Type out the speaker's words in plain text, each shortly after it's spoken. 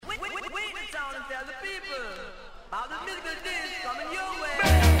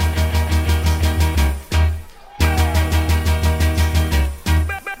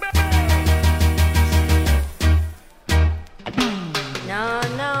No,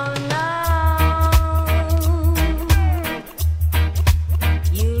 no, no.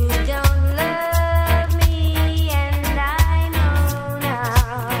 You don't love me, and I know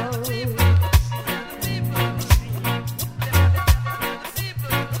now.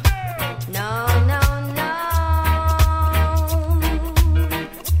 No, no, no.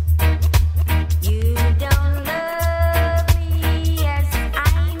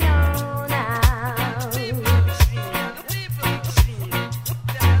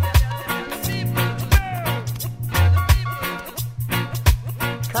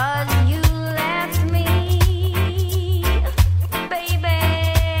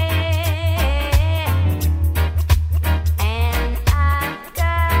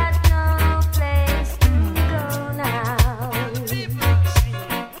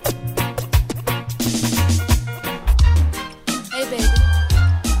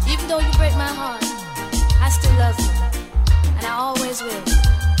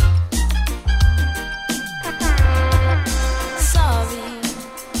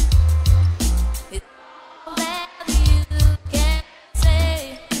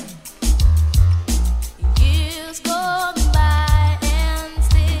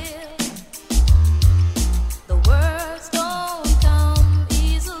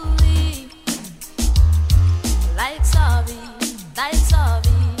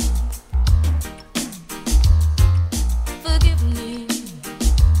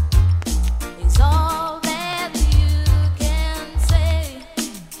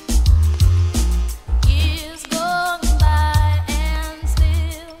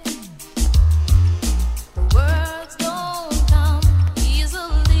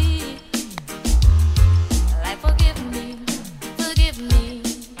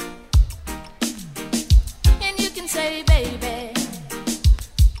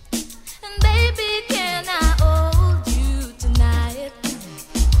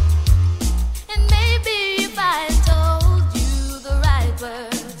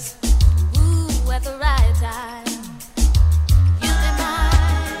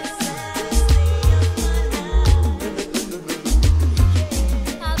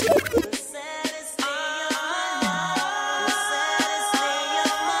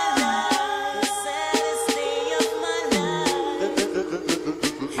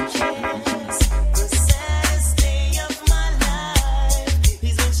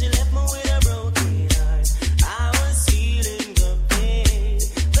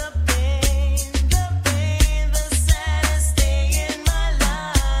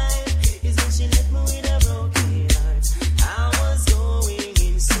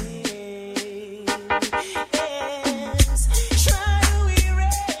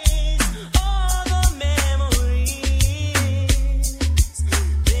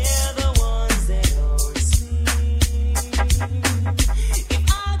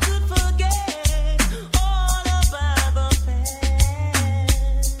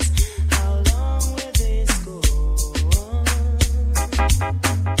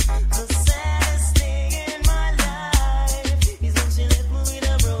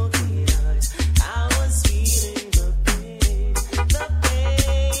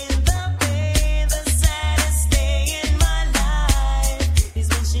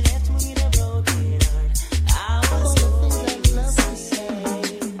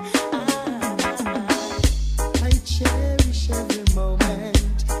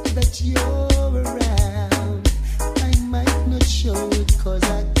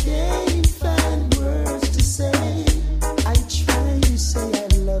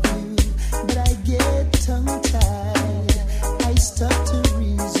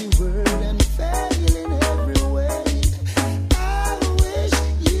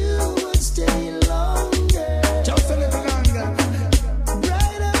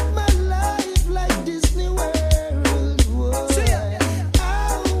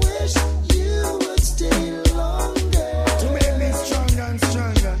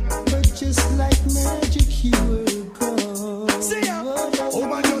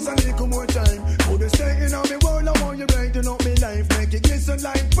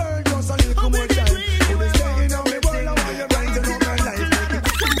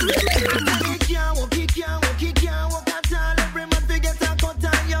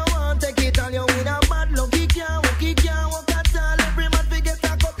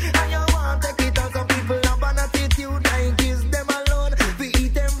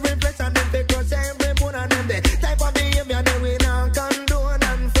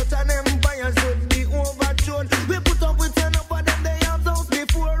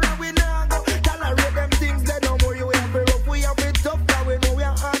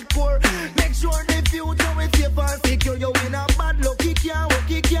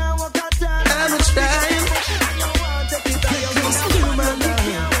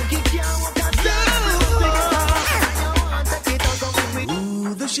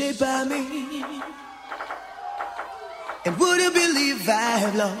 believe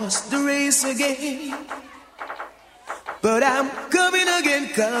I've lost the race again. But I'm coming again,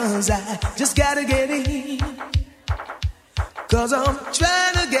 'cause I just gotta get in. 'Cause I'm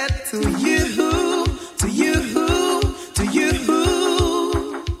trying to get to you, to you, to you.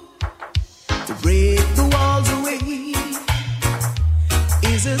 To break the walls away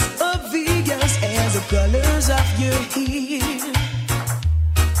is as obvious as the colors of your hair.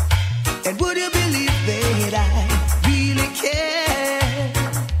 And would you believe that I really care?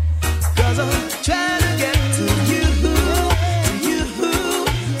 'Cause I'm trying to get to you, to you,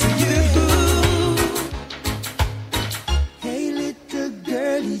 to you. Hey little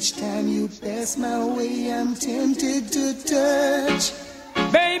girl, each time you pass my way, I'm tempted to touch.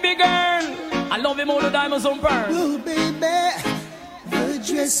 Baby girl, I love him all the diamonds on pearl. Oh baby, the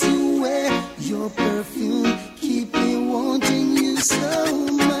dress you wear, your perfume, keep me wanting you so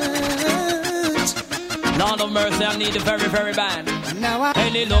much. Lord of mercy, I need it very, very bad. Now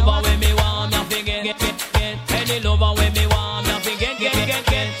any lover with me want, me forget, get. Any lover with me want, me forget, get.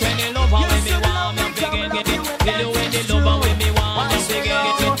 Any lover with me want, me forget, get. Any lover with me want, me forget,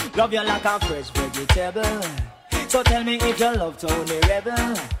 get. Love you like a fresh vegetable. So tell me if you love Tony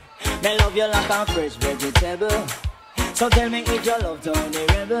Rebel. Me love you like a fresh vegetable. So tell me if you love Tony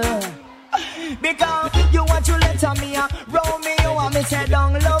Rebel. Because you want to let me roll me, you want me say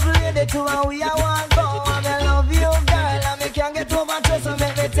down love lady to how we I want go. And I love you girl, and me can't get over to, so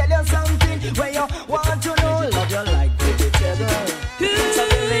let me tell you something where you want to know. Love you like vegetable. So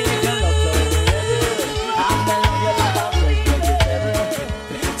tell me if you love Tony Rebel. And I love you like a fresh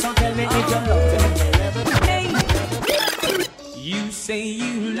vegetable. So tell me if you love Tony Rebel. You say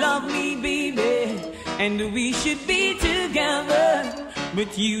you love me, baby, and we should be together.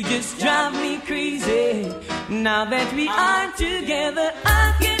 But you just drive me crazy. Now that we are together,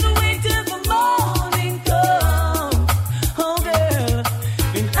 I can't wait till the morning comes. Oh girl,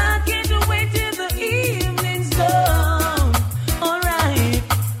 and I can't wait till the evening's done. Alright,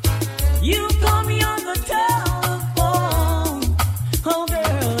 you call me on the telephone. Oh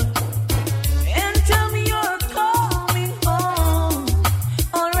girl, and tell me you're coming home.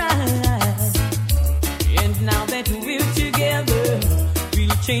 Alright, and now that we're together,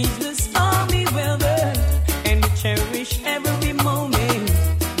 change the stormy weather and cherish every moment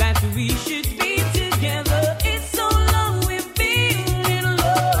that we should be together. It's so long we've been in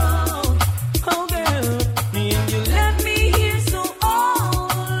love, oh girl, and you left me here so all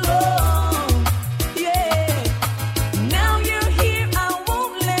alone. Yeah, now you're here, I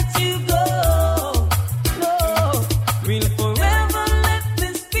won't let you go. No, we'll forever let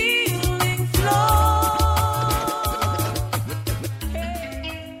this feeling flow.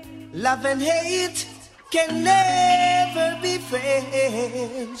 love and hate can never be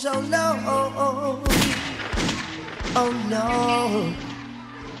friends. Oh no, oh no.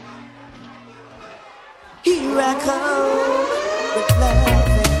 Here I come with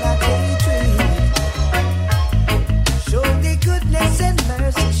love and not hatred. Surely goodness and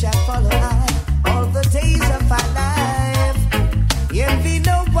mercy shall follow I all the days of my life. Envy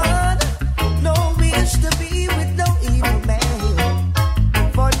no one, no wish to be with no evil man.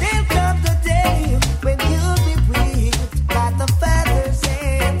 For there'll come the day when you'll be whipped by the father's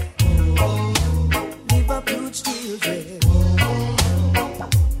hand. Leave up huge children.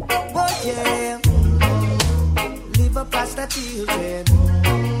 Oh yeah. Leave up pasta children.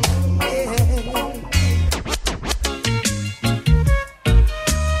 Yeah.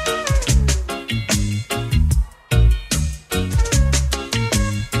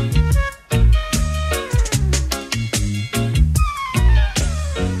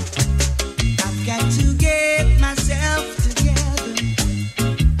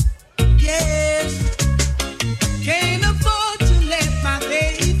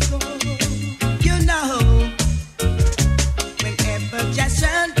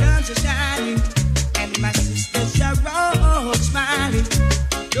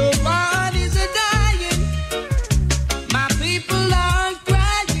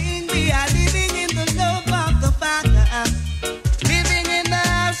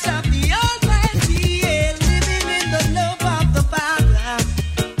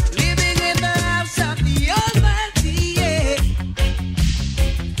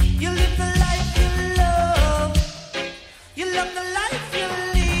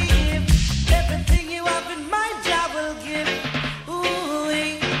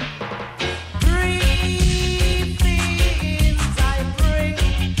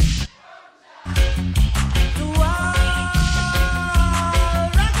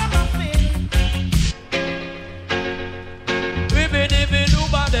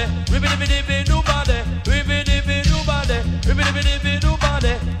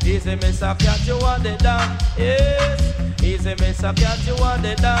 Easy, Mr. Cat, you want the dance. Yes, easy, Mr. Cat, you want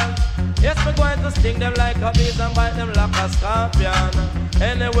the dance. Yes, we're going to sting them like a bees and bite them like a scorpion.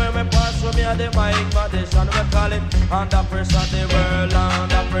 Anywhere we pass from me, the mic magician, we call it under pressure the world,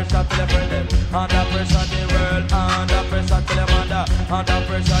 under pressure till the them, under pressure the world, under pressure till them under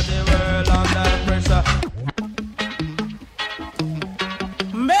pressure the world, under pressure.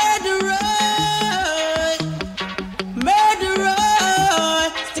 Murderer,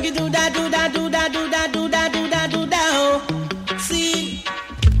 stick it do that, do that, do that, do that, do that, do that, do that. Oh. See,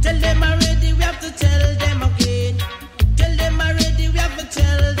 tell them already, we have to tell them again. Tell them already, we have to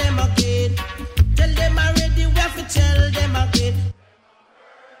tell them again. Tell them already, we have to tell them again.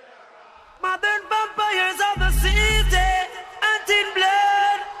 Modern vampires of the city, until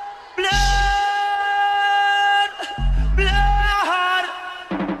blood, blood, blood.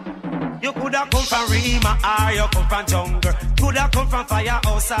 You coulda come from Rima or you come from jungle. Coulda come from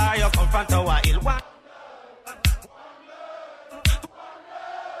firehouse or you come from Tower Hill.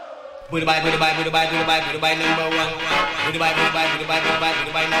 Booty bye, number one. Booty bye, number two. Booty bye,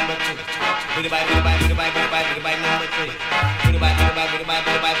 number two. Booty bye, number three. Booty bye,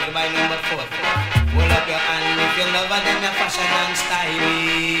 number four. Hold up your hand if you love her, then your fashion and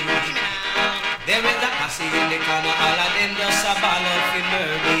styling. There is a posse in the corner, all of them just a ball of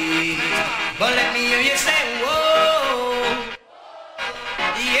murder. But let me hear you say, whoa,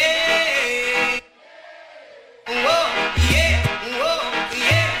 yeah, whoa, yeah, whoa,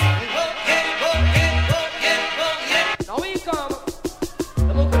 yeah. Now we come.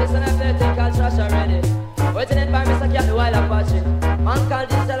 The book is an athletic called Trash already. Waiting in by Mr. Cat, the wild Apache. Man called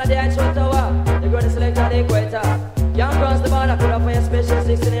this seller, the High Tower. The greatest selector, the equator. Can't cross the border, put up for your special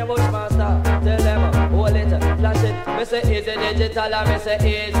 16 year Bushmaster. Tell them, hold it, flash it. Me say easy digital, and me say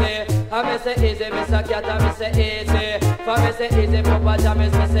easy. And me say easy, Mr. Cat, and me say easy. For me say easy, Papa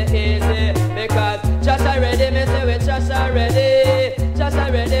Jamis, me say easy. Because Trash already, me say we Trash already. Trash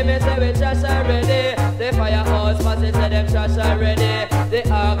already, me say we Trash already. The firehouse passes say them Trash already. The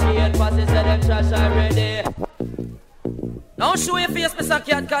arcade passes say them Trash already. Don't show your face, Mr.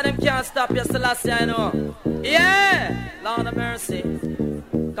 Cat, cause them can't stop you still last year, you know. Yeah, Lord of mercy.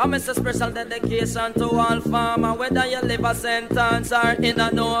 Come it's a special dedication to all farmer, whether you live a sentence or in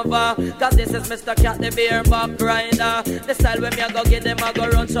a Nova. Cause this is Mr. Cat, the bareback rider. The style when me a go get them, I go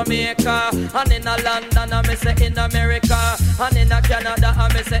run Jamaica. And in a London, I me say in America. And in a Canada, I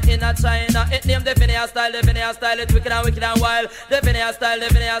me say in a China. It name the Vineyard style, it's wicked and wild. The Vineyard style,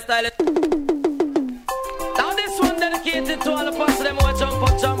 it. Now this one dedicated to all the parts of them who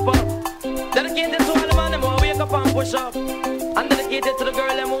jump up. Dedicated to all the man them who wake up and push up. And dedicated to the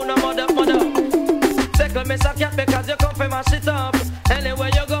girl them who no mother. Second Mr. Cat because you come for my shit up. Anywhere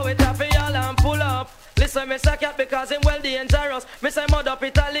you go it up for y'all and pull up. Listen Mr. Cat because him well dangerous. Me say mud up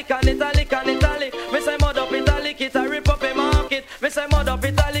italic. Me say mud up italic it a rip up a market. Me say mud up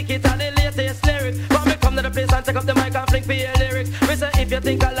italic it a the latest lyrics. When me come to the place and take up the mic and fling for your lyrics. Me say if you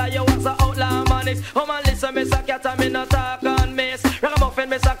think I lie you was a outlaw manics. Oh man listen Mr. Cat and me no talk on miss. Ragamuffin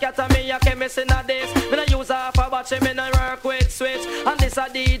Mr. Cat and me a chemist in a this. Me no use half a battery, me no work with switch. And this a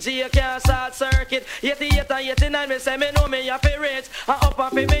DJ can't short circuit. 88 and 89 me say me know me a fi rich. And up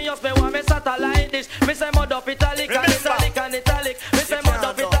and fi me just me want me satellite dish. Me say mud up italic and italic. Me say mud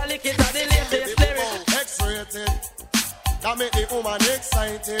up italic it a the latest lyrics. X-rated, that make the woman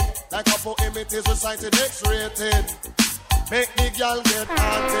excited. Like a poem it is recited, X-rated. Make the girl get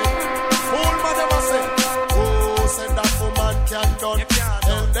haunted. Fool man them a say, oh, said that woman can done.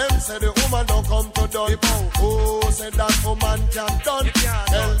 Tell them say the woman don't come to done. Oh, said that woman can done.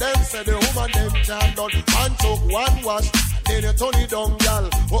 Tell them say the woman them can done. Man took one wash, then you turn it down, girl.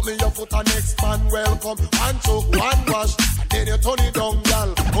 Put me your foot and next man welcome. Man took one wash, then you turn it down,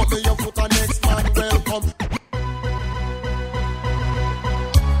 girl. Put me your foot and next man welcome.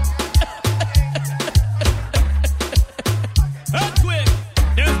 Earthquake!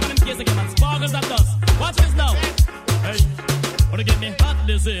 There's been in case again, man. Sparkles that dust. Watch this now. Hey, wanna get me hot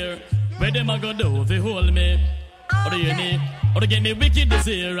this year? Where them a go do if they hold me? Or do you me? Or to get me wicked this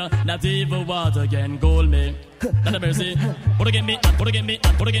year? Not even water can goal me. Not a mercy. Or to get me, or to get me,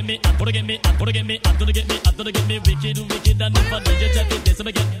 or to get me, or to get me, or to get me, or to get me, or to get me wicked, and if I do you check it, this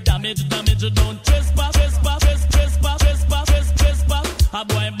will get damage, don't trespass. A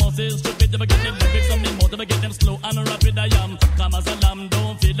boy must is stupid, never get them lyrics on me, more to get them slow and rapid. I am calm as a lamb,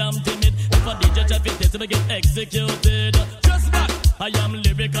 don't feel I'm timid. If I DJ check it, this will get executed. Just back, I am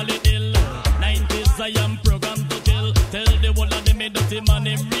lyrically ill. 90s, I am programmed to kill. Tell the whole of them, me dirty man,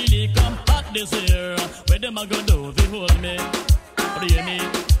 him really come hot this year. Where them a go do if they hold me? Or do you hear me?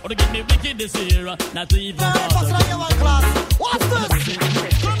 Or to get me wicked this year? Not even water. What's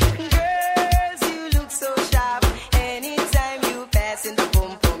this?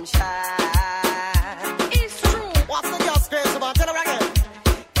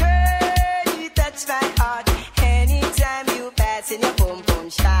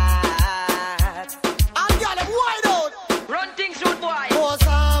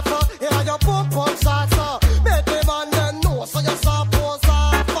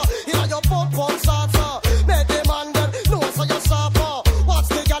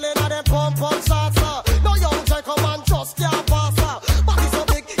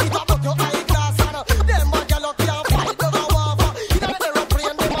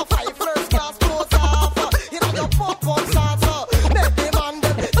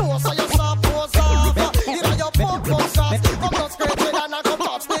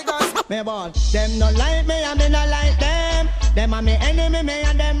 ball. Them no like me and me no like them. Them are me enemy, me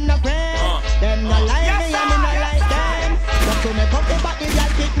and them no friend. Them no like me and me no like them. But to me come back the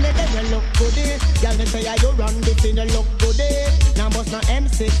girl pick me, then you look goody. Girl me say you run this thing, you look goody. Now bust no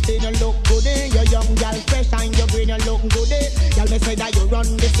M16, you look goody. You young girl fresh and you green, you look goody. Girl me say that you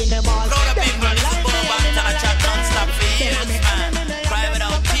run this in the ball. Crowd of people, this is Borough Banton and chat non-stop for years, man. Cry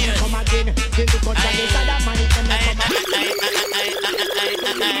without tears. Come again, this is what you say that money can come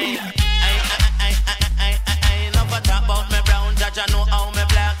Enough a talk about me brown, judge I know how me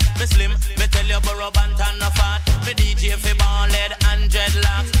black. Me slim, me tell you Borough Banton no fat. Me DJ fi ball head and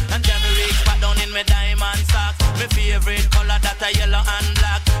dreadlocks. And Jammy Reach back down in me diamond socks. Me favorite color that a yellow and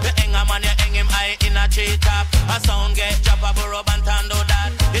black. You hang a man, you hang him high in a tree top. A sound get drop a Borough Banton do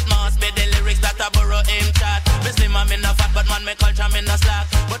that. It must be the lyrics that a Borough him chat. Me slim and me no fat, but man me culture me no slack.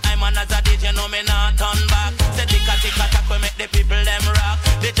 But I'm an as a DJ, know me not turn back. Say ticka tack, we make the people them rock.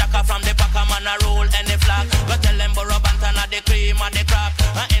 The jacker from the packer man a roll any flag. But tell them Borough Banton a the cream and the crap.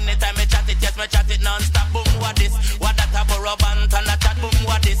 And anytime me chat it, yes me chat it non-stop. Boom, what this? What that a Borough Banton a chat? Boom,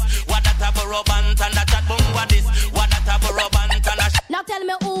 what this? What that a Borough Banton a chat? Boom, what this? What that a Borough Banton a chat? Now tell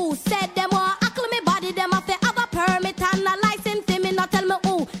me who said them want ackle me body, them have to have a permit and a license for me. Now tell me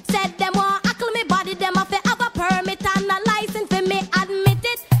who said them want ackle me body, them have to have a permit and a license for me. Admit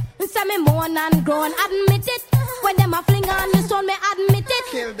it, say me moan and groan, admit it. When them a fling on the stone, me admit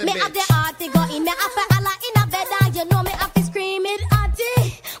it. Me have the heart to go in, me have to holla in a bed and you know me have to scream it,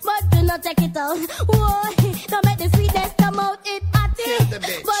 auntie. But do not take it out, whoa. Don't make the sweetness come out, it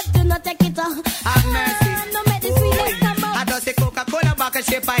auntie. But do not take it out. Have mercy. Don't make the sweetness come out. I just say Coca-Cola back a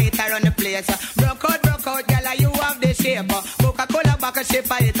shape, I hit her on the place. Broke out, gala, you have the shape. Coca-Cola back a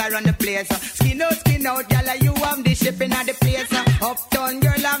shape, I hit her on the place. Skin out, gala, you have the shipping at the place. Uptown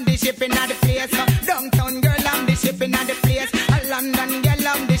girl, I'm the shipping at the place. Downtown girl, I'm the shipping at the place. London girl,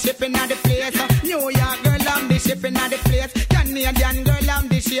 I'm the shipping at the place. New York girl, I'm the shipping at the place. Canadian girl, I'm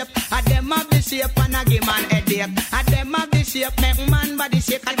the shape. I them have the shape and I give man headache. I them have the shape, make man body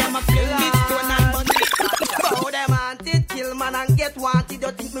shake. I them a fling this stone and body. How them wanted, kill man and get wanted.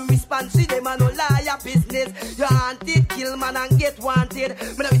 You think me respond to them and no liar business. You wanted, kill man and get wanted.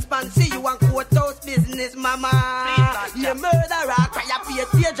 Me no respond to you and courthouse business, mama. You murderer, cry up your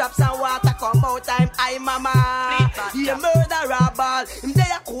teardrops and water come out time, I mama. You murderer ball, him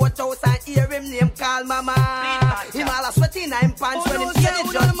there courthouse and hear him name call mama. Him all a sweaty nine pants when him hear the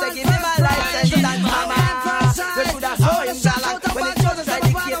judge say give him a license and mama. You should have saw him dollar when the judge tried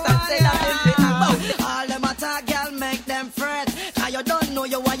to case and say that him fit about. All them attack, girl, make them fret. Cause you don't know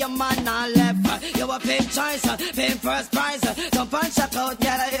you are your man and left. You a pimp choice, pimp first prize. Some punch out, girl,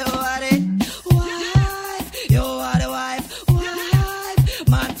 you are it. Wife, you are the wife. Wife,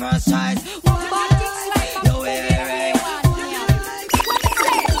 man first choice. Wife, you will be right.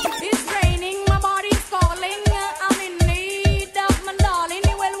 It's raining, my body's calling. I'm in need of my darling.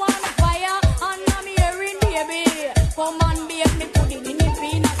 You will want a fire, and I'm hearing baby. Come on, babe, me put it in the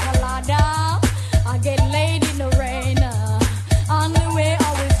pina colada. I get laid in the rain, and the way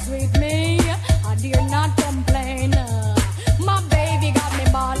always sweet me, I dare not complain. My baby got me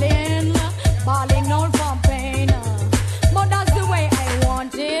balling out from pain. But that's the way I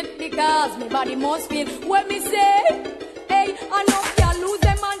want it, because my body must feel when me say, hey, I know y'all lose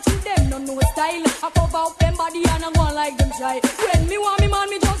them and shoot them, no no style. I cover up them body and I go like them shy. When me want me man,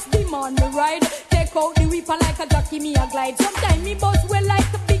 me just demand me ride. Take out the whip and like a jockey, me a glide. Sometimes me bust well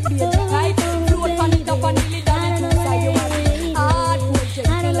like a big baby kite. Float on it up and nearly down it inside you want hard project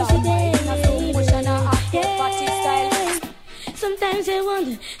killer. I slow motion and acrobatic style. Sometimes I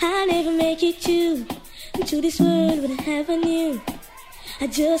wonder I'll never make it to this world when I never knew. I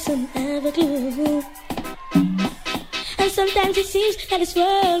just don't have a clue. And sometimes it seems that this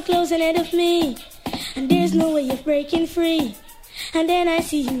world closing ahead of me, and there's no way of breaking free. And then I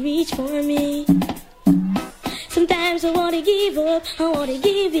see you reach for me. Sometimes I wanna give up, I wanna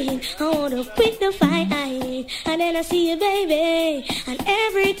give in, I wanna quit the fight. And then I see you, baby, and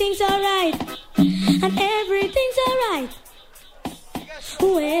everything's alright. And everything's alright.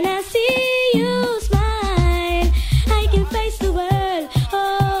 When I see you smile, I can face the world.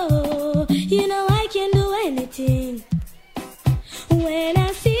 Oh, you know I can do anything. When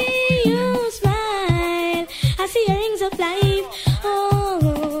I see you smile, I see your rings of life.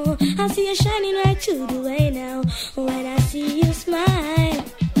 Oh, I see you shining right through the way now. When I see you smile,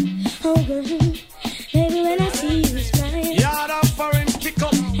 oh girl, baby, when I see you smile. Yard up for him, kick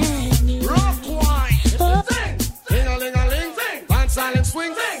up, rock wine, sing, sing-a-ling-a-ling, sing, one silent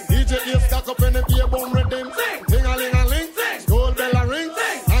swing, sing, DJ ears stack up in the beer bone rhythm, sing, sing-a-ling-a-ling, sing, gold bell a ring,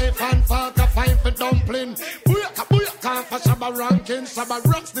 sing, knife and fork a fine for dumpling, booyaka, booyaka, for shabba a ranking. Some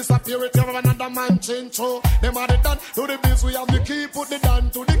rocks disappear if you have another man change. So them are the done to the biz. We have the key, put the down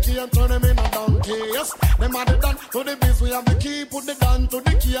to the key and turn them in a donkey. Yes, them are the done to the biz. We have the key, put the down to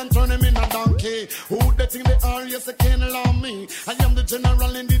the key and turn them in a donkey. Who they think they are? Yes, they can't allow me. I am the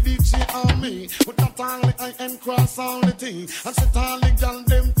general in the DJ army. Put that only I am cross all the thing. And sit all the gal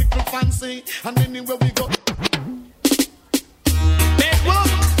them tickle fancy. And anywhere we go. Big whoop.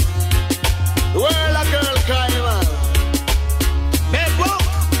 The world a girl cry, man. Big whoop.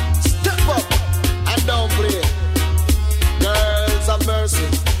 Step up and don't play. Girls of mercy.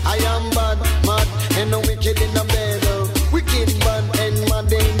 I am bad, mad, and no wicked in the bed. Wicked bad and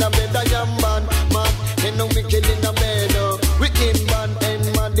mad in the bed. I am bad, mad, and no wicked in the bed. Wicked bad and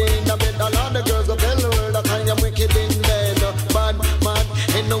mad in the bed. All of the girls go tell the world that I am wicked in bed. Bad, mad,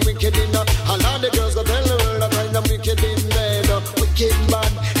 and no wicked in the. All of the girls go tell the world that I am wicked in bed. Wicked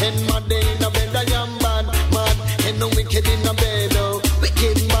bad and mad in the bed. I am bad, mad, and no wicked in the bed.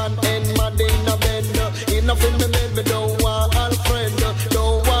 Wicked bad and mad in the bed. Enough in the bed, me don't want Alfred.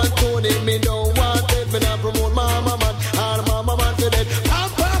 Don't want Tony, me don't want Ted. Me not promote Mama Man, and Mama Man for dead.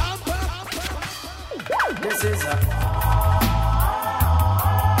 This is a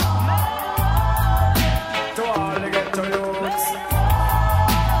to all the ghetto youths.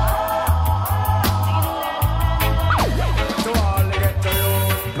 To all the ghetto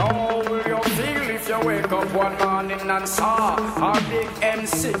youths. How will you feel if you wake up one morning and saw a big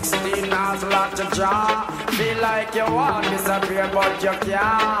M16 has locked your jaw? Feel like you want to disappear but you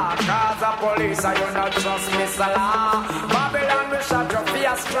can't. Cause the police are you not trust Mr. Law. Babylon will shut your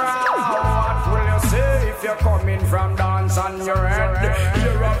face straw. What will you say if you're coming from dance on your head?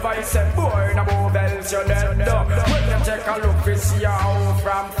 Hear a voice say, boy, no move else you're dead. When you take a look, we see your home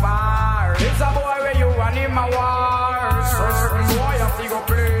from far. It's a boy where you and him a war. Certain boy have to go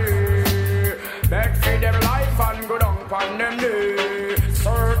play. Beg for them life and go down on them day.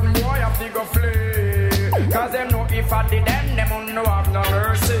 Certain boy have to go flee. Cause them know if I did them won't know have no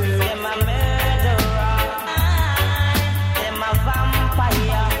mercy. Them a murderer, them a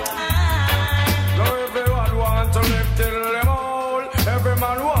vampire. Now everyone want to live till them all. Every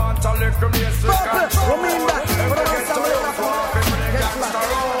man want to live to be a sick and true. Every get to live for people they gangsta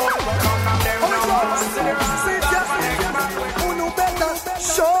roll. But none of them know. Uno better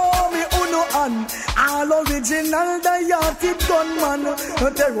show me uno and all original diatic gunman. No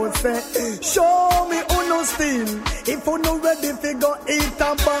terror say show me uno still. If uno ready fi go eat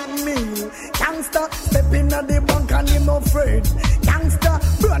a bank meal. Gangsta step in at the bank and him afraid. Gangsta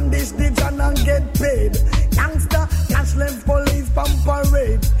brandish the gun and get paid. Gangsta cash left police pump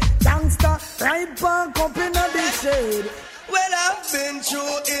parade. Gangsta ride park up in the shade. Well, I've been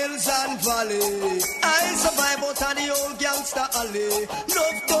through hills and valleys. I survive out of the old gangster alley. No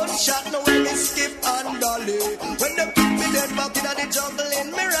gunshot, no way me skip and dolly. When them keep me dead back in the jungle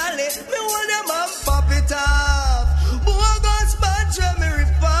in me rally, me hold them and pop it off. Boy, guns bad, me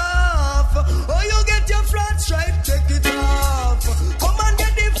rip off. Oh, you get your flat stripe, take it off. Come and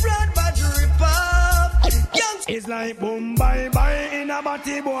get the flat badge, rip off. It's like boom, bye, bye in a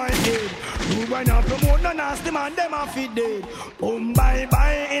batty boy head. Who gonna promote the nasty man, them a fit dead. Boom, bye,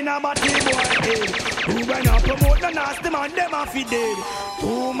 bye in a batty boy head. Who gonna promote the nasty man, them a fit dead.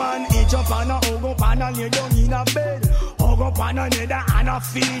 Two man each up and a hug up and a lay down in a bed. Hug up on another and a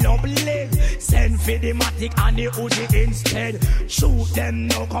feel up leg. Send for the matic and the Uzi instead. Shoot them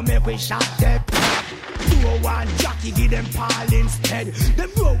now, come make we shot them. Do one jockey, give them pal instead. Them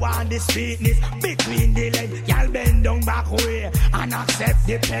go on the sweetness between the leg. Y'all bend down back way and accept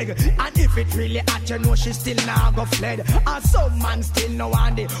the peg. And if it really at you know she still now go fled. And some man still know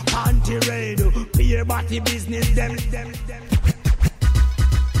on the panty raid. Pay body business, them.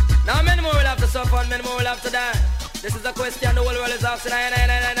 Now many more will have to suffer and many more will have to die. This is a question the whole world is asking.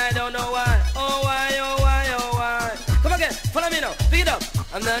 I don't know why. Oh why, oh why, oh why. Come again, follow me now, pick it up.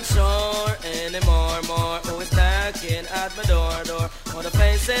 I'm not sure anymore, who is knocking at my door. All the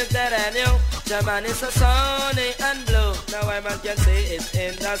faces that I knew, Japan is so sunny and blue. Now I man can see it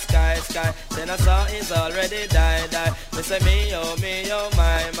in the sky. Then I saw it's already died. Me say me, oh,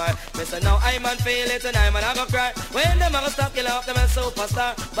 my. Me say now I man feel it and I man I go cry. When them a go stop kill off them a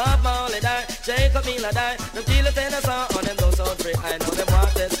superstar. Bob Marley die, Jacob Miller die. Them kill it in the sun, on them go so free. I know them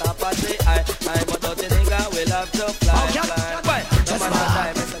want to stop at the eye. But don't you think I will have to fly? Why? No man a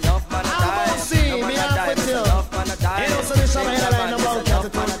die, me say enough man a die. No man a die, me say enough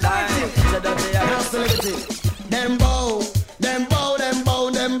man a die. Them bow.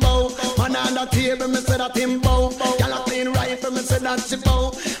 Man on the table, me say that him bow. Gyal a clean rifle, me say that she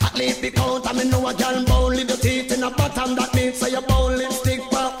bow. At least the count, I me know a gyal bow. Leave the teeth in a bottom, that means say you bow. Lipstick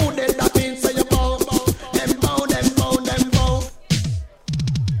for who dead, that means say you bow. Them bow.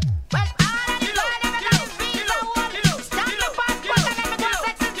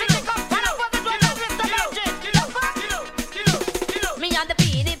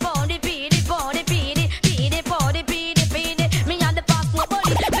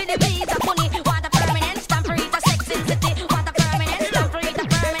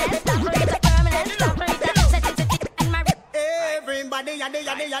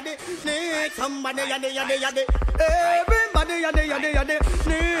 yaddy yaddy need somebody yaddy yaddy yaddy. Everybody yaddy yaddy yaddy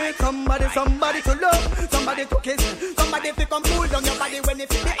need somebody to love, somebody to kiss, somebody to come cool down your body when you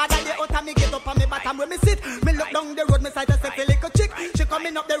feel the other day out of me get up on me bottom where me sit. Me look down the road, me sight a sexy little chick. She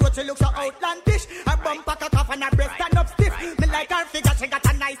coming up the road, she looks so outlandish. Her bumper cut off and her breast stand up stiff. Me like her figure, she got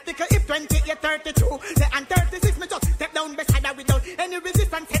a nice sticker. If 28, 32, say and 36, me just step down beside her without any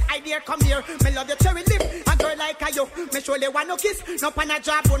resistance. Said I dare come here. Me love your cherry lip, a girl like you. Me surely want no kiss. No pan a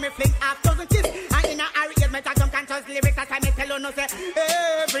job when me fling half dozen kiss. And in a hurry, me talk some conscious lyrics that I me tell you no say.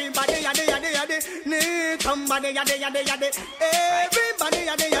 Everybody yaddy yaddy yaddy need somebody yaddy yaddy yaddy. Everybody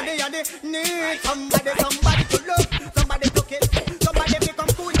yaddy yaddy yaddy need somebody to love, somebody to kiss, somebody to come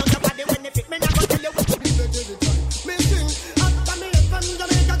cool down your body when you fit. Me not gonna tell you what to do. Me sing after me from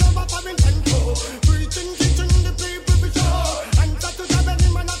Jamaica over foreign control, preaching, teaching the people for sure. And that to have any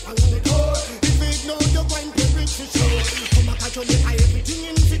man up on the door. If you know you're going to reach the show, come back and show me how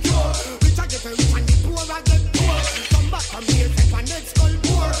everything insecure. Rich I get rich and the poor I get poor. Come back from here, take my next skull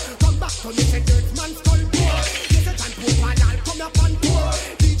poor. Come back from me, say dirt man skull poor. Yes, I can poor and I'll come up on tour.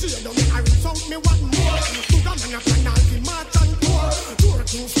 DJ don't make a rinse out me one more. Sugar man up and I'll be march and tour. Tour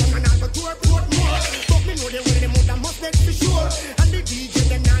Kingston and I'll go tour Portmore. But me know the way the mother must get for sure. And the DJ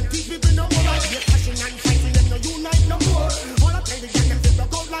them not teach people no more. Like they're passion and fighting them no unite no more. All I tell the gang them to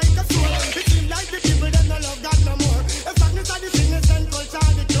broke out like a sword. It seems like the people them no love God no more. If sadness are the sickness and culture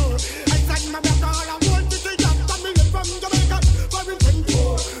the cure. I sang my back all I want to say that family from Jamaica for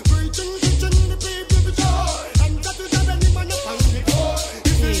control. Preaching, teaching the people for sure. And that is how any man up on the door.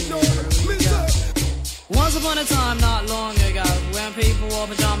 If you know me say. Once upon a time, not long ago, when people wore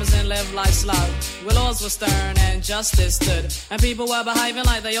pajamas and lived life slow, where laws were stern and justice stood, and people were behaving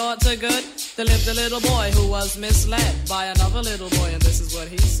like they ought to good, there lived a little boy who was misled by another little boy, and this is what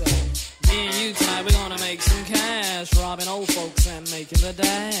he said. Me and you tonight, we're gonna make some cash, robbing old folks and making the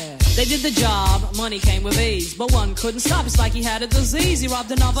dash. They did the job, money came with ease, but one couldn't stop, it's like he had a disease. He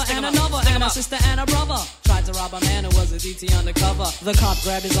robbed another and another, and a sister and a brother. Tried to rob a man who was a DT undercover. The cop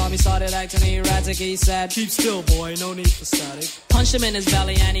grabbed his arm, he started acting erratic. He said, keep still boy, no need for static. Punched him in his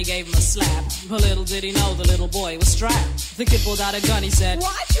belly and he gave him a slap, but little did he know the little boy was strapped. The kid pulled out a gun, he said,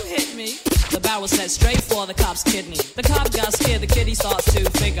 why'd you hit me? The barrel set straight for the cop's kidney. The cop got scared, the kid he starts to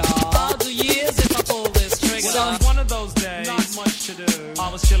figure, I'll do years if I pull this trigger. Well, one of those days, not much to do.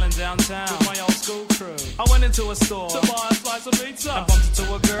 I was chilling downtown with my old school crew. I went into a store to buy a slice of pizza and bumped into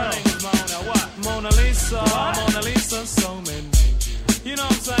a girl. Her name was Mona. What? Mona Lisa. What? Mona Lisa, so many. You know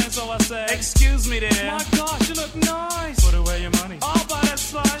what I'm saying? So I said, excuse me there. My gosh, you look nice. Put away your money. I'll buy that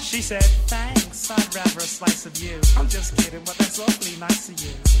slice. She said, thanks, I'd rather a slice of you. I'm just kidding, but that's awfully nice of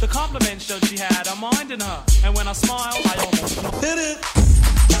you. The compliment showed she had a mind in her. And when I smiled, I almost hit it.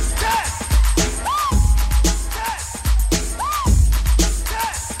 Yes!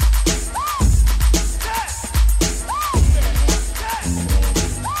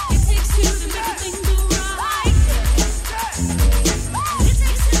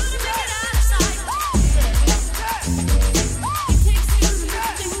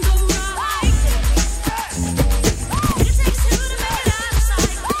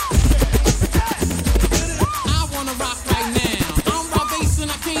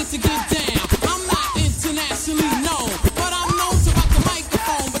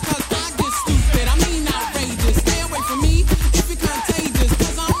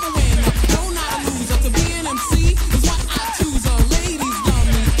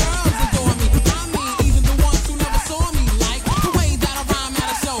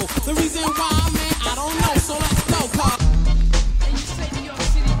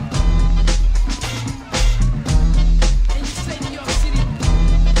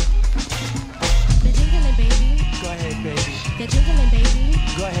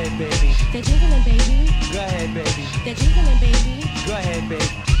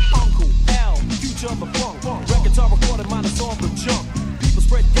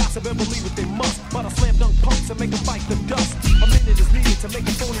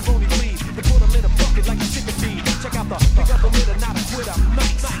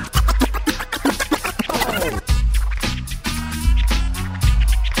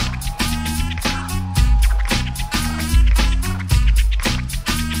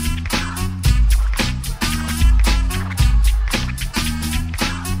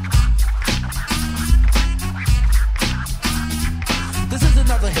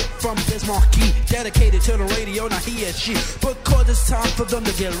 Dedicated to the radio, now he and she. Because it's time for them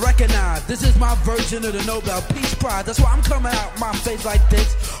to get recognized. This is my version of the Nobel Peace Prize. That's why I'm coming out my face like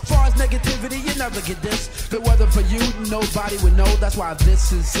this. Far as negativity, you never get this. If it wasn't for you, nobody would know. That's why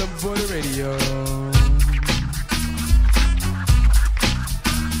this is something for the radio.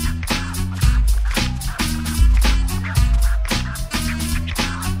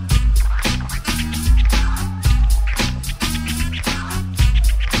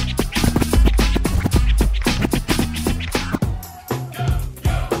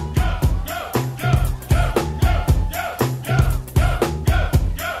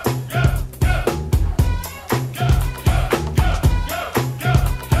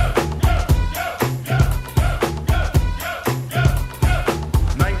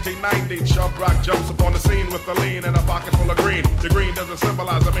 1990, Chubb Rock jumps upon the scene with a lean and a pocket full of green. The green doesn't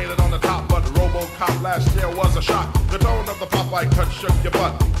symbolize I made it on the top, but RoboCop last year was a shock. The tone of the Popeye cut shook your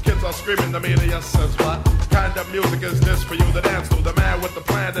butt. Kids are screaming, the media says what? Kind of music is this for you to dance to? The man with the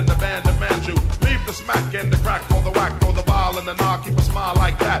plan and the band demands you. Leave the smack and the crack for the whack, throw the ball and the knock, keep a smile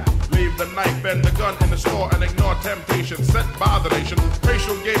like that. Leave the knife and the gun in the store and ignore temptation set by the nation.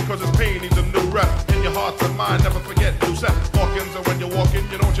 Racial game cause it's pain needs a new rep. In your hearts and mind, never forget you set Hawkins, and when you're walking,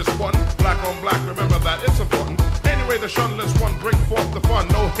 you don't just one. Black on black, remember that, it's important. Anyway, the shunless one, bring forth the fun.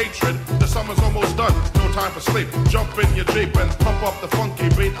 No hatred, the summer's almost done. No time for sleep, jump in your Jeep and pump up the funky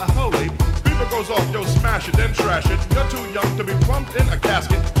beat. A holy beaver goes off, yo, smash it, then trash it. You're too young to be plumped in a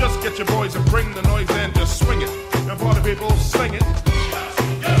casket. Just get your boys and bring the noise and just swing it. And party people, sing it.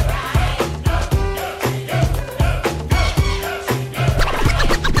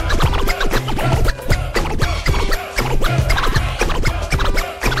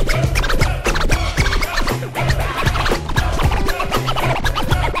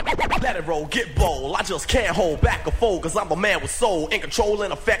 Roll, get bold, I just can't hold back or fold, cause I'm a man with soul, in control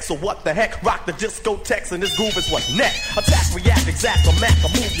and effects, so what the heck, rock the discotheques and this groove is what's next. Attack, react, exact, or mac,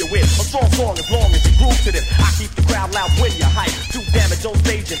 or move you in, a strong song as long as you groove to this. I keep the crowd loud when you hype, do damage on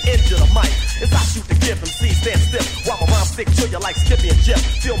stage and injure the mic. As I shoot the gift, MC stand stiff, while my rhyme stick to you like Skippy and Jeff.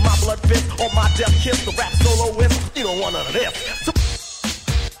 Feel my blood fist on my death kiss, the rap soloist, you don't want none of this. So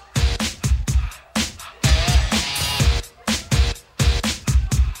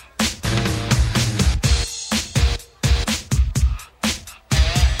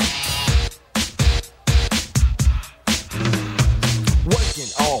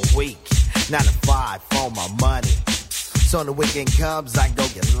all week, 9 to 5 for my money. So when the weekend comes, I go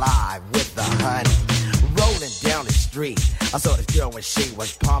get live with the honey. Rolling down the street, I saw this girl when she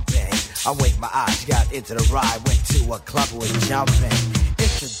was pumping. I winked my eyes, she got into the ride, went to a club, was jumping.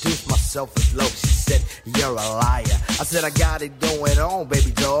 Introduced myself as low, she said, you're a liar. I said, I got it going on,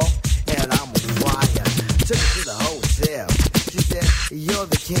 baby doll, and I'm on fire. Took her to the hotel, she said, you're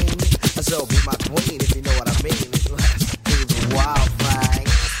the king. I said, be my queen, if you know what I mean. Let's do the wild thing.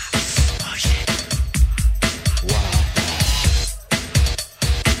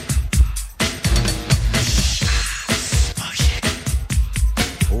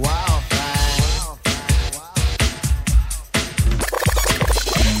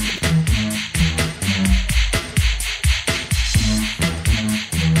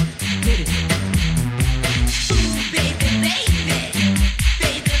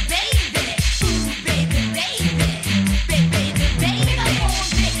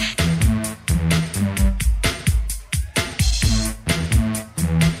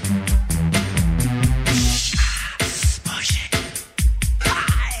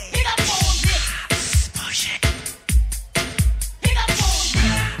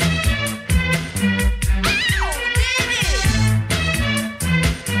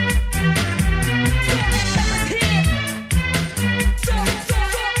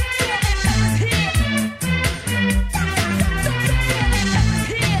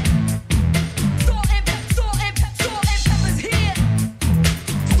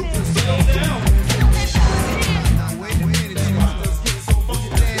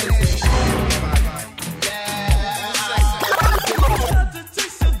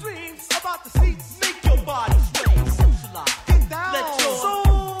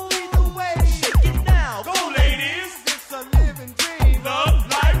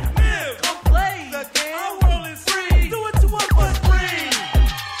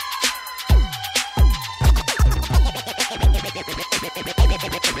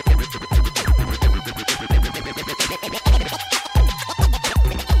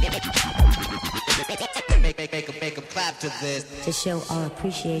 To show our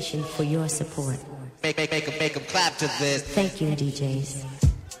appreciation for your support. Make them clap to this. Thank you, DJs.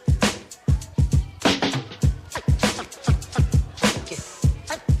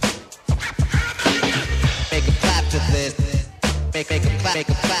 Make them clap to this. Make them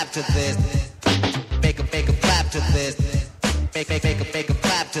clap to this. Make them clap to this. Make them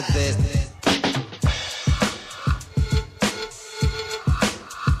clap to this.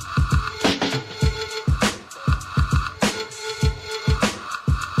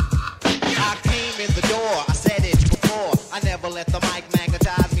 Let the mic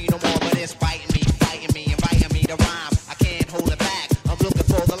magnetize me no more, but it's biting me, inviting me to rhyme. I can't hold it back. I'm looking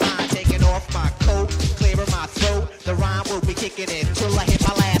for the line, taking off my coat, clearing my throat. The rhyme will be kicking in till I hit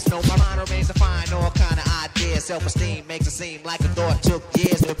my last note. My mind remains to find all kind of ideas. Self-esteem makes it seem like a thought took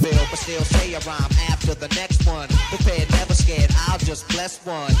years to build, but still say a rhyme after the next one. Prepared, never scared. I'll just bless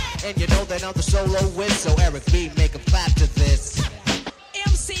one, and you know that I'm the soloist. So Eric B, make a clap to this.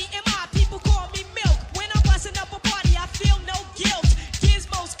 MC.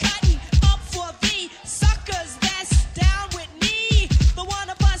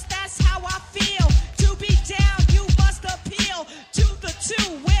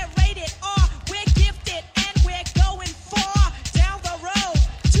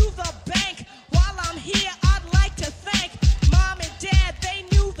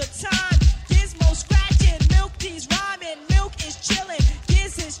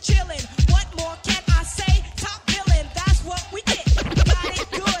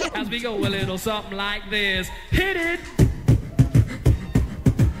 go a little something like this. Hit it!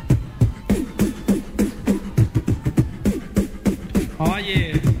 Oh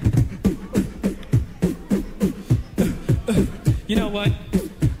yeah. You know what?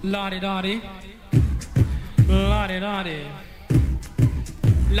 Lottie-dottie. Lottie-dottie.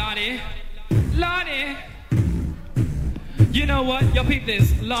 Lottie. Lottie. You know what? Yo, peep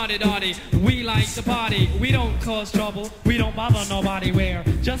this. Lottie-dottie. We like to party. We don't cause trouble. We don't bother nobody. We're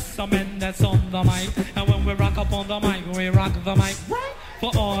just some men that's on the mic. And when we rock up on the mic, we rock the mic. Right?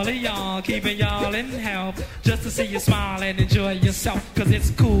 For all of y'all, keeping y'all in health. Just to see you smile and enjoy yourself. Cause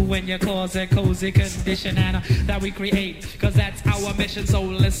it's cool when you cause a cozy condition and that we create. Cause that's our mission. So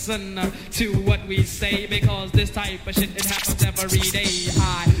listen to what we say. Because this type of shit, it happens every day.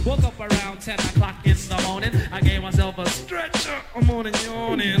 I woke up around 10 o'clock in the morning. I gave myself a stretcher. I'm morning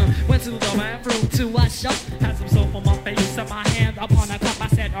yawning. Went to the bathroom to wash up. Had some soap on my face and my hand up on the cup. I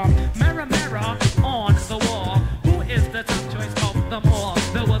said, mirror, mirror on the wall. Who is the top choice of them all?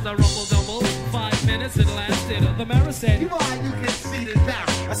 There was a rumble double, 5 minutes it lasted. The mirror said, you know how you can see this now.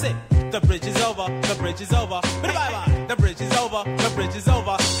 I said, the bridge is over, the bridge is over. Bye bye. The bridge is over, the bridge is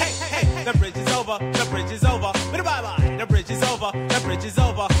over. Hey, hey, the bridge is over, the bridge is over. Bye bye. The bridge is over, the bridge is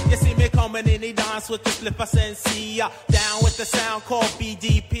over. You see me coming in the dance with the slipper sensei. Down with the sound called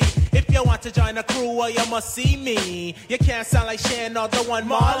BDP. If you want to join the crew, well, you must see me. You can't sound like Shan or the one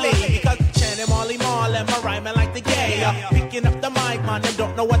Marley. Because Shan and Marley Marley, my rhyming like the gay. Picking up the mic, man, and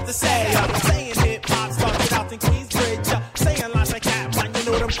don't know what to say. Saying hip hop started out in Queensbridge. Saying lines like that, man,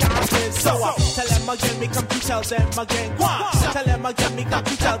 you know them counting. So tell them again, me come to tell them again. Tell them again, me come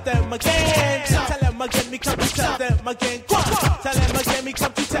to tell them again. Tell them again, me come to tell them again. Tell them again, me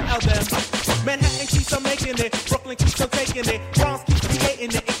come to tell them. Manhattan keeps on making it, Brooklyn keeps on taking it, Bronx keeps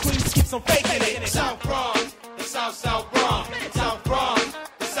creating it, and Queens keeps on faking it. South Bronx, the South Bronx, South Bronx,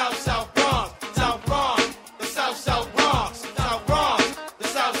 the South Bronx, South Bronx, the South Bronx, South Bronx, the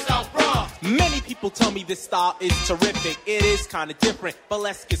South Bronx. Many people tell me this style is terrific. It is kind of different, but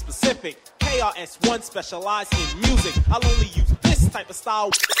let's get specific. KRS-One specialized in music. I'll only use this type of style.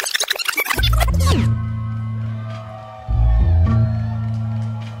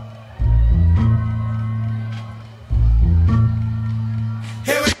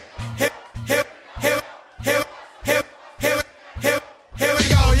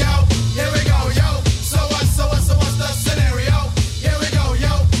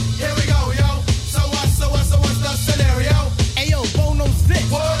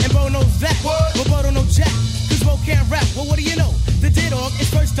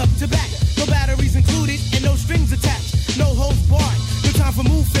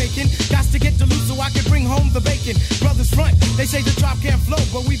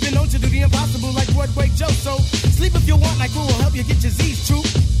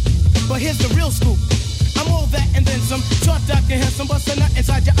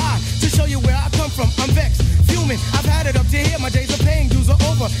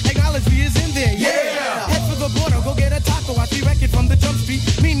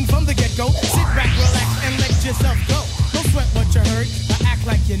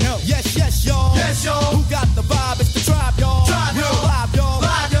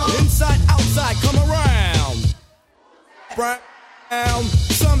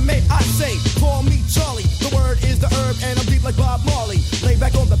 Some may I say, call me Charlie. The word is the herb, and I'm deep like Bob Marley. Lay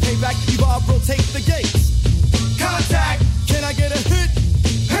back on the payback, evolve, rotate the gates. Contact! Can I get a hit?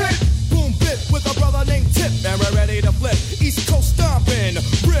 Hit! Boom, bit with a brother named Tip, and we're ready to flip. East Coast stomping,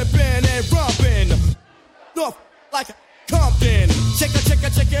 ripping and romping. North like a Compton.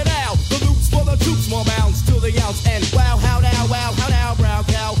 Check it out. The loops for the troops, more bounds to the ounce. And wow, how now, brown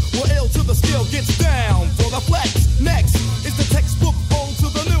cow. We're ill till the skill gets down for the flex. Next is the textbook old to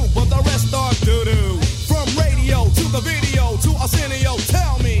the new, but the rest are doo-doo. From radio to the video to Arsenio,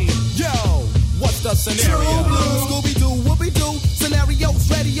 tell me, yo, what's the scenario? True blue, Scooby-Doo, whoopie-doo. Scenarios,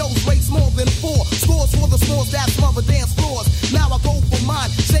 radios, rates more than 4. Scores for the scores that smother dance floors. Now I go for mine,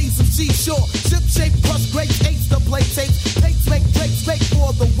 shades of seashore. Ship shape, crush grapes, eights to play tapes. Pates make breaks, make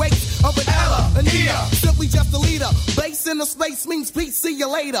for the weight of an Ella, an Ea. Simply just a leader. Base in the space means peace, see you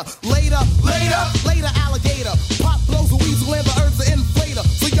later. Later, alligator. Pop blows a weasel and the herbs are inflator.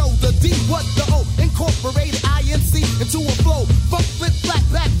 So yo, the D, what the O? Incorporated INC into a flow. Funk, flip, flat,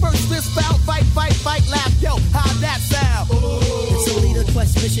 back, first, fist, foul, fight, laugh. Yo, how'd that sound? Ooh. It's a leader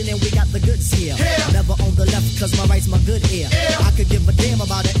quest mission and we got the goods here. Yeah. Never on the left cause my right's my good ear. Yeah. I could give a damn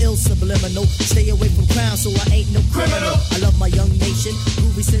about an ill subliminal. Stay away from crime so I ain't no criminal. I love my young nation,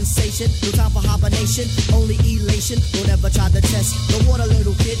 groovy sensation. No time for hibernation, only elation. Don't ever try to test the water,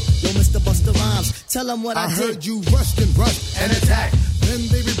 little kid. Yo, Mr. Busta Rhymes. rhymes. Tell them what I did. I heard you rushed and attacked. Then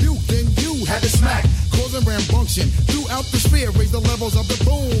they rebuked, then you had to smack. Causing rambunction throughout the sphere. Raise the levels of the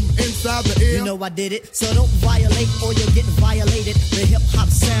boom inside the ear. You know I did it, so don't violate or you'll get violated. The hip-hop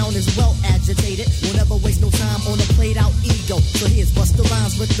sound is well agitated. We'll never waste no time on a played-out ego. So here's Busta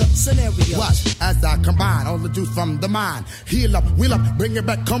Rhymes with the scenario. Watch as I combine all the juice from the mind. Heal up, wheel up, bring it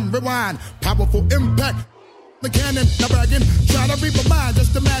back, come rewind. Powerful impact. The cannon, now bragging, try to read my mind,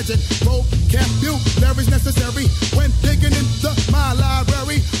 just imagine. Vocabulary's necessary when digging into my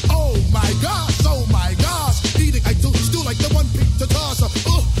library. Oh my gosh, eating I do still like the one pizza tosser.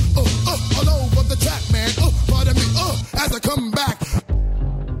 All over the track, man. Pardon me, as I come back.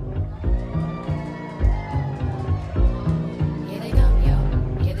 Here they come,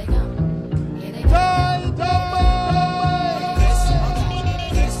 yo. Here they come. Here they come.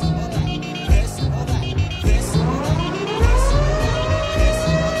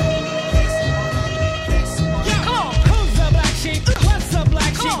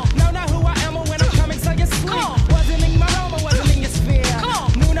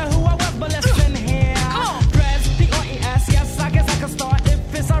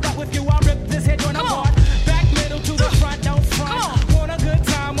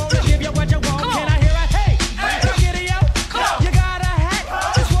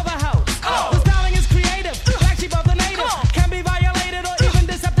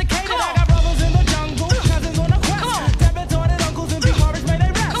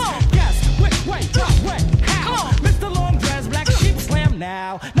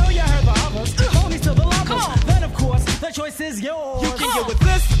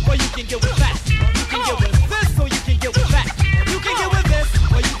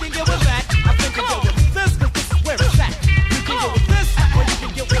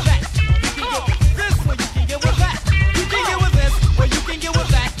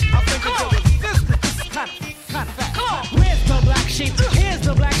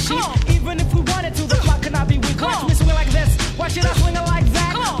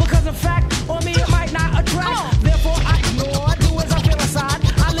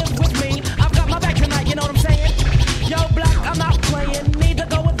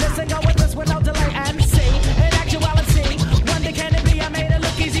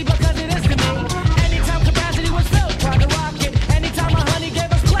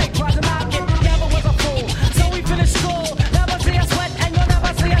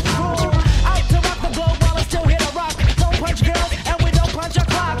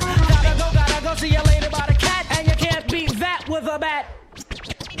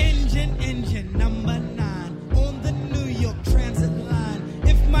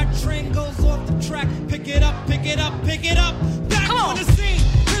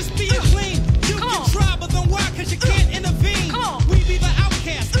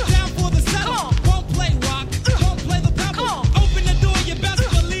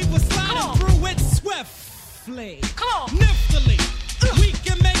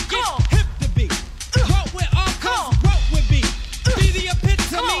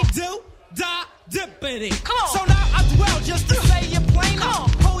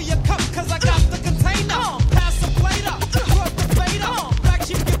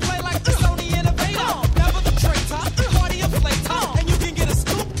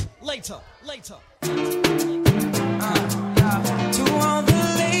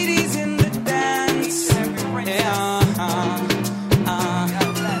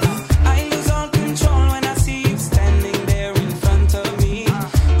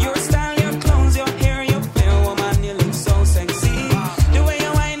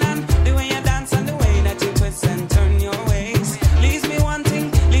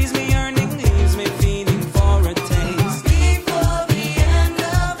 Before the end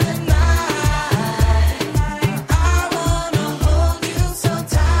of the night,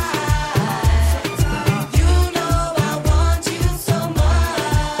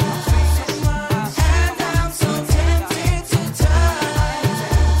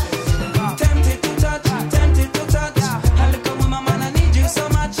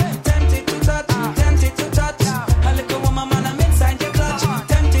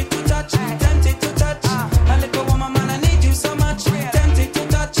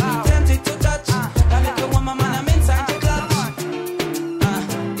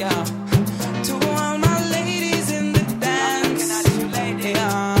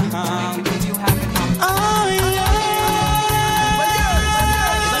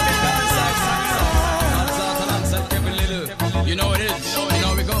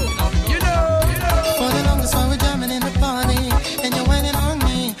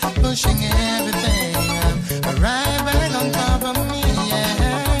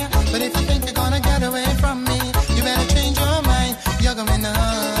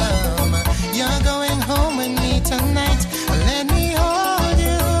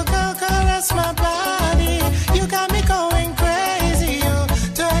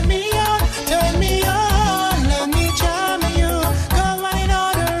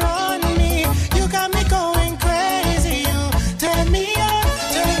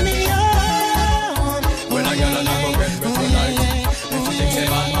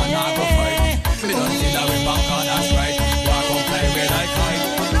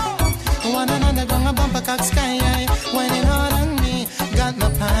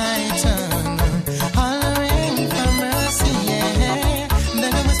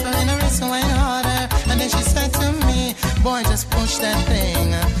 boy, just push that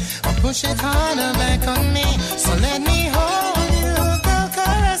thing. Or push it harder back on me. So let me hold you, girl,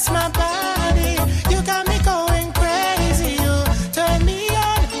 caress my body. You got me going crazy. You turn me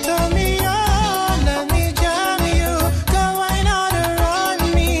on, let me jam you. Go wine harder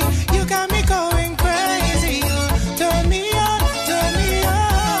on me. You got me going crazy. You turn me on,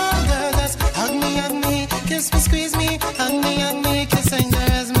 girl, just hug me, kiss me, squeeze me, hug me, kiss and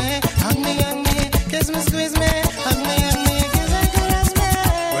caress me. Hug me, kiss me, squeeze me, hug me, kiss and caress me.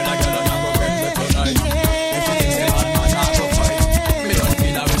 When I get on, I'm gonna bend it tonight. If you think say I'm not out to fight, me don't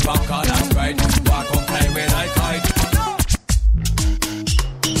feel I'm back on that right. Walk on fly when I kite.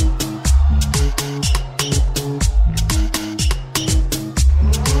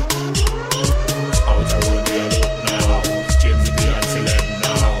 Out the road they look now. James the and select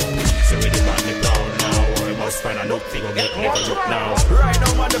now. So we the band the down now. We must find a look thing or get never look now. Right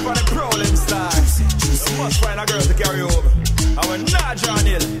now, man, they're on the problem style. You must find a girl to carry over. I will not John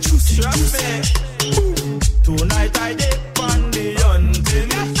Hill. Trust me. Tonight I dip on the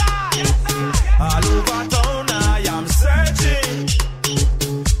hunting. All over town I am searching.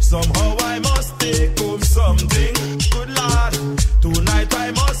 Somehow I must take home something. Good lord. Tonight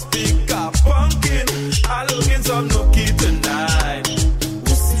I must pick a pumpkin. I'm looking some nookie tonight.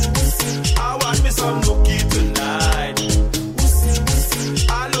 I want me some nookie tonight.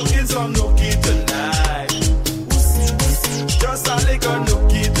 I'm looking some nookie tonight. Just a little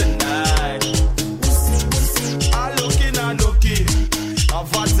nookie tonight. I'm looking a nookie. A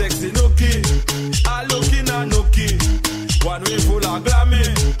fat sexy nookie. I'm looking a nookie. One way full of glammy.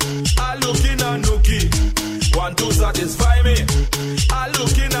 I'm looking a nookie. One to satisfy me. I'm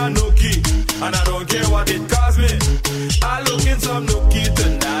looking a nookie. And I don't care what it costs me. I'm looking some nookie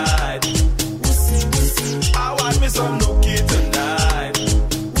tonight. I want me some nookie tonight.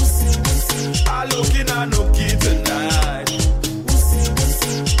 I'm looking a nookie tonight.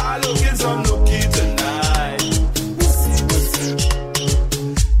 I'm looking some nookie tonight.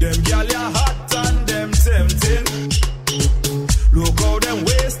 Them gyal ya hot and them tempting. Look how them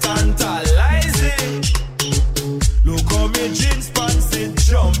waist tantalizing. Look how me jeans pants it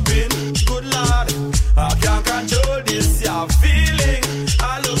jumping. Good lord, I can't control this ya feeling.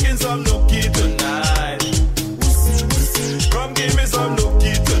 I'm looking some nookie tonight. Come give me some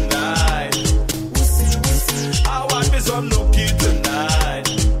nookie tonight. I want me some nookie tonight.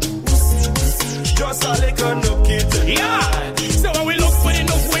 Just a little nookie tonight. Yeah. So when we look for the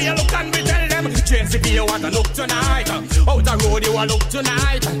nook, where you look and we tell them, James, if you want to look tonight, out the road you want to look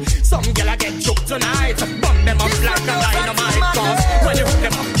tonight. Some girl I get choked tonight. Bump them up like a dynamite. Cause when you hook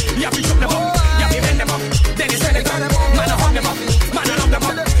them up, you have to shook them up, you have to bend them up. Then you send it up, man I hug them up, man I love them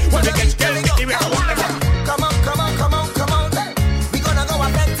up. When we get girl,